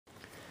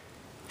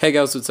Hey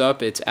guys, what's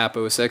up? It's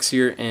AppOSX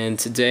here, and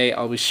today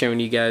I'll be showing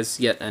you guys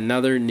yet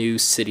another new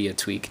Cydia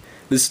tweak.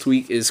 This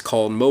tweak is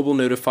called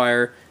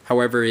MobileNotifier,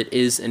 however it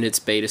is in its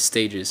beta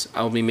stages.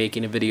 I'll be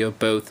making a video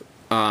both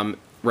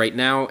right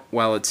now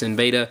while it's in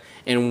beta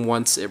and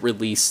once it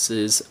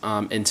releases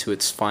into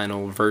its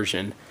final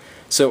version.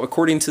 So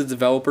according to the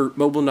developer,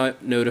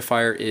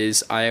 MobileNotifier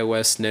is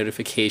iOS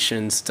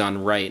notifications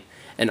done right,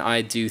 and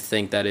I do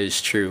think that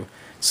is true.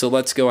 So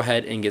let's go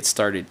ahead and get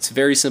started. It's a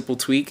very simple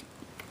tweak.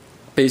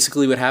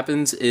 Basically what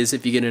happens is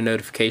if you get a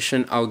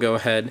notification, I'll go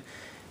ahead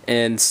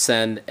and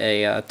send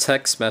a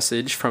text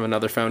message from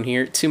another phone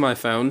here to my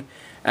phone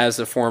as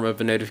a form of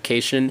a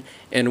notification,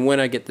 and when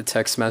I get the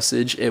text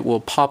message, it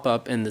will pop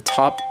up in the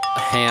top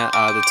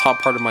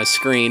part of my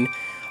screen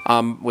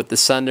with the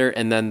sender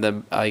and then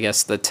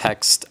the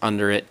text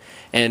under it.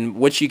 And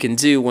what you can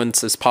do once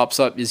this pops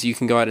up is you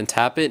can go ahead and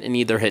tap it and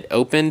either hit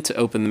open to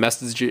open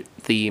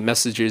the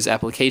messages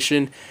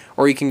application,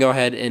 or you can go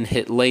ahead and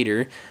hit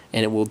later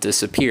and it will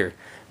disappear.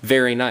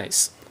 Very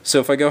nice. So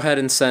if I go ahead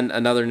and send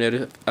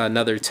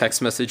another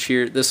text message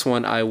here, this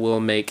one I will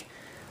make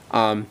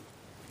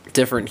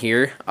different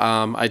here.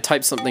 I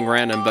typed something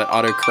random, but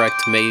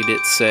autocorrect made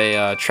it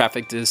say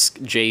traffic disk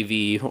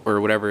JV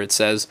or whatever it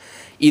says.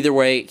 Either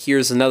way,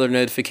 here's another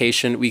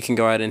notification. We can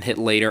go ahead and hit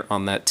later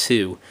on that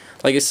too.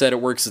 Like I said,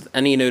 it works with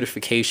any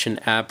notification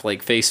app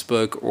like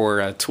Facebook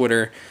or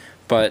Twitter.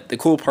 But the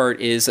cool part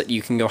is that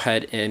you can go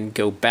ahead and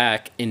go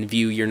back and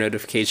view your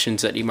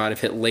notifications that you might have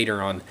hit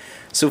later on.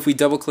 So if we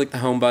double click the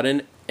home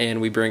button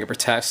and we bring up our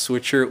task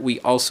switcher, we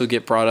also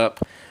get brought up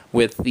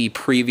with the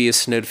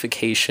previous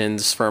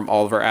notifications from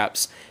all of our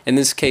apps. In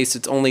this case,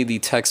 it's only the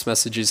text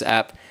messages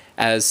app,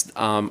 as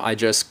I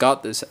just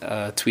got this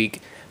tweak,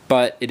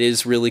 but it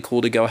is really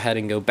cool to go ahead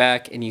and go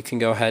back, and you can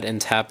go ahead and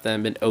tap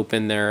them and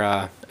open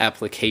their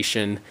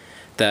application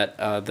that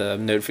the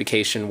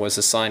notification was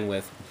assigned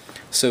with.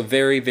 So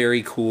very,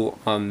 very cool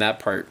on that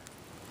part.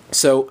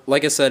 So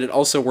like I said, it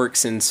also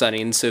works in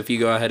settings. So if you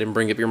go ahead and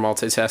bring up your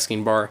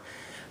multitasking bar,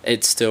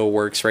 it still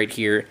works right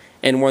here.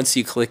 And once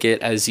you click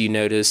it, as you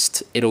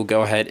noticed, it'll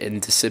go ahead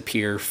and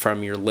disappear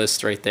from your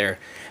list right there.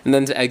 And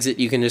then to exit,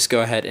 you can just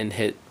go ahead and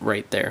hit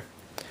right there.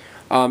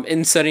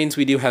 In settings,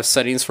 we do have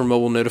settings for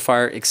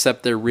MobileNotifier,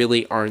 except there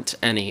really aren't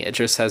any. It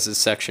just has a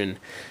section.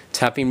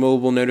 Tapping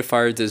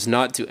MobileNotifier does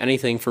not do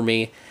anything for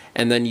me,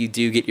 and then you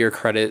do get your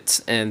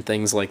credits and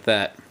things like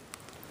that.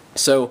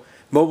 So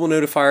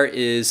MobileNotifier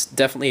is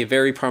definitely a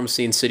very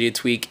promising Cydia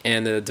tweak,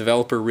 and the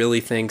developer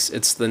really thinks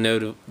it's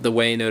the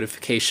way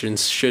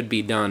notifications should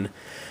be done.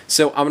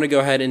 So I'm going to go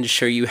ahead and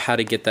show you how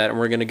to get that, and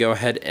we're going to go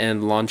ahead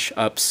and launch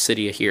up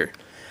Cydia here.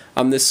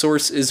 This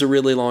source is a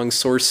really long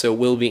source, so it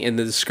will be in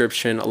the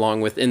description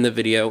along with in the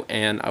video,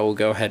 and I will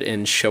go ahead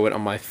and show it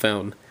on my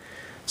phone.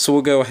 So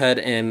we'll go ahead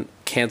and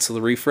cancel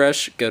the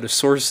refresh, go to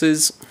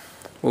sources,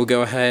 we'll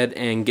go ahead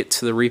and get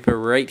to the repo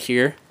right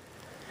here.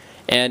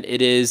 And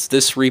it is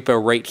this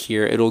repo right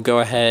here. It'll go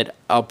ahead,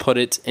 I'll put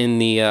it in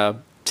the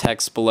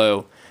text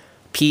below,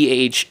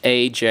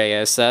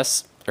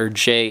 phajss or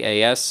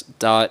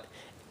jas.xen.pg,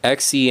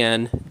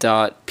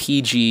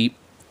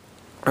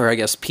 or I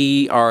guess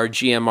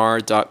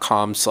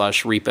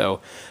prgmr.com/repo.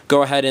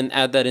 Go ahead and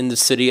add that into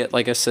Cydia.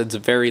 Like I said, it's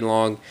very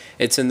long.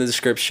 It's in the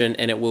description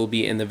and it will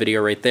be in the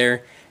video right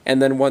there.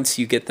 And then once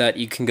you get that,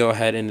 you can go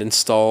ahead and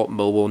install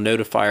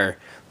MobileNotifier.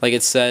 Like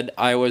it said,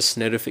 iOS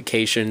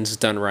notifications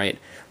done right.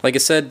 Like I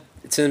said,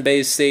 it's in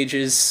beta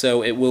stages,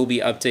 so it will be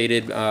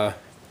updated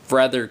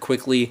rather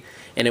quickly,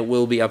 and it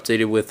will be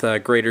updated with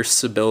greater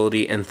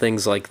stability and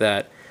things like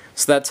that.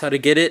 So that's how to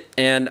get it,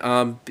 and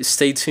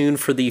stay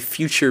tuned for the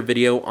future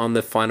video on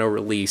the final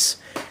release.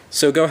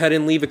 So go ahead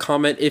and leave a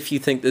comment if you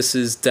think this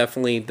is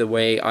definitely the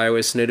way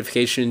iOS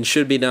notifications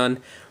should be done,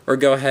 or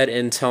go ahead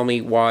and tell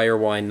me why or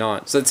why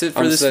not. So that's it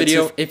for this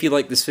video. If you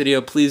like this video,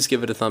 please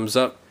give it a thumbs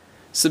up.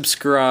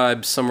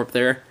 Subscribe somewhere up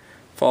there.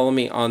 Follow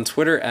me on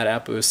Twitter at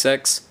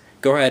AppOSX.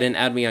 Go ahead and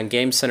add me on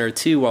GameCenter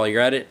too while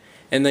you're at it.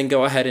 And then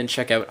go ahead and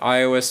check out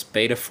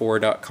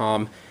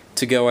iOSbeta4.com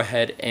to go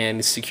ahead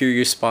and secure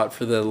your spot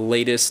for the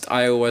latest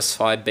iOS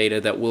 5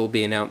 beta that will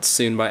be announced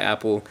soon by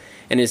Apple,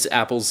 and is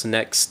Apple's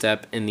next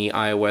step in the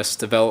iOS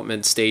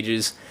development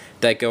stages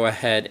that go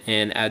ahead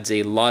and adds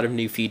a lot of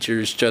new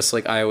features. Just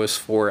like iOS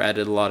 4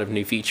 added a lot of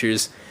new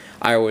features,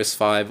 iOS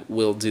 5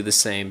 will do the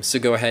same. So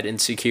go ahead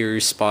and secure your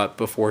spot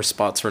before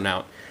spots run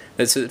out.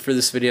 That's it for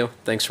this video.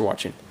 Thanks for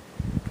watching.